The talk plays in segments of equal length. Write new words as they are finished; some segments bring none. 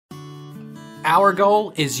Our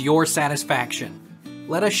goal is your satisfaction.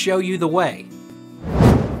 Let us show you the way.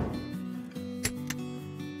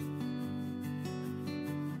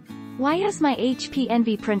 Why is my HP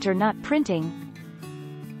Envy printer not printing?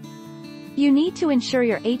 You need to ensure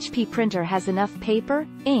your HP printer has enough paper,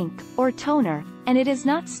 ink, or toner, and it is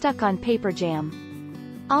not stuck on paper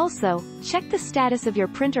jam. Also, check the status of your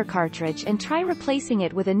printer cartridge and try replacing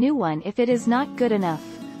it with a new one if it is not good enough.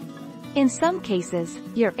 In some cases,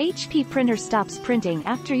 your HP printer stops printing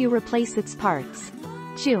after you replace its parts.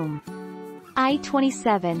 Joom.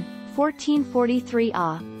 I-27,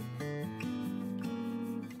 1443A.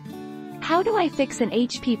 How do I fix an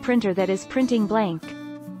HP printer that is printing blank?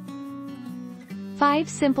 5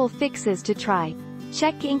 simple fixes to try.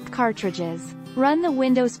 Check ink cartridges. Run the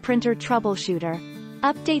Windows Printer Troubleshooter.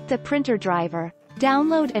 Update the printer driver.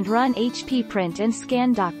 Download and run HP Print and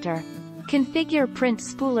Scan Doctor. Configure Print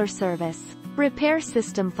Spooler Service. Repair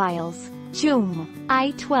system files. Joom.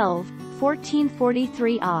 I-12,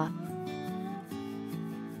 1443A.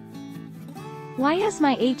 Why is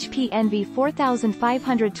my HP Envy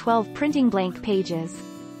 4512 printing blank pages?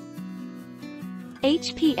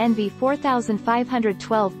 HP Envy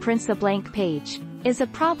 4512 prints a blank page, is a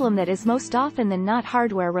problem that is most often than not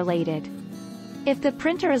hardware related. If the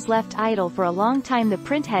printer is left idle for a long time, the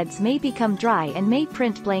print heads may become dry and may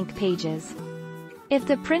print blank pages. If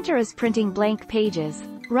the printer is printing blank pages,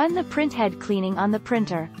 run the print head cleaning on the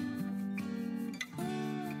printer.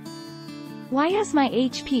 Why is my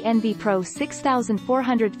HP Envy Pro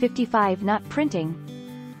 6455 not printing?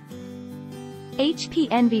 HP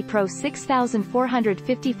Envy Pro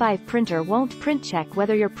 6455 printer won't print. Check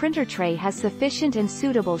whether your printer tray has sufficient and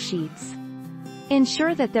suitable sheets.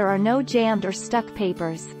 Ensure that there are no jammed or stuck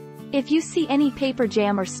papers. If you see any paper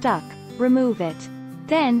jam or stuck, remove it.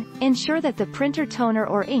 Then, ensure that the printer toner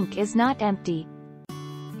or ink is not empty.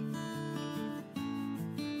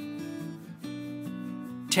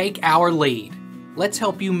 Take our lead. Let's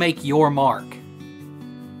help you make your mark.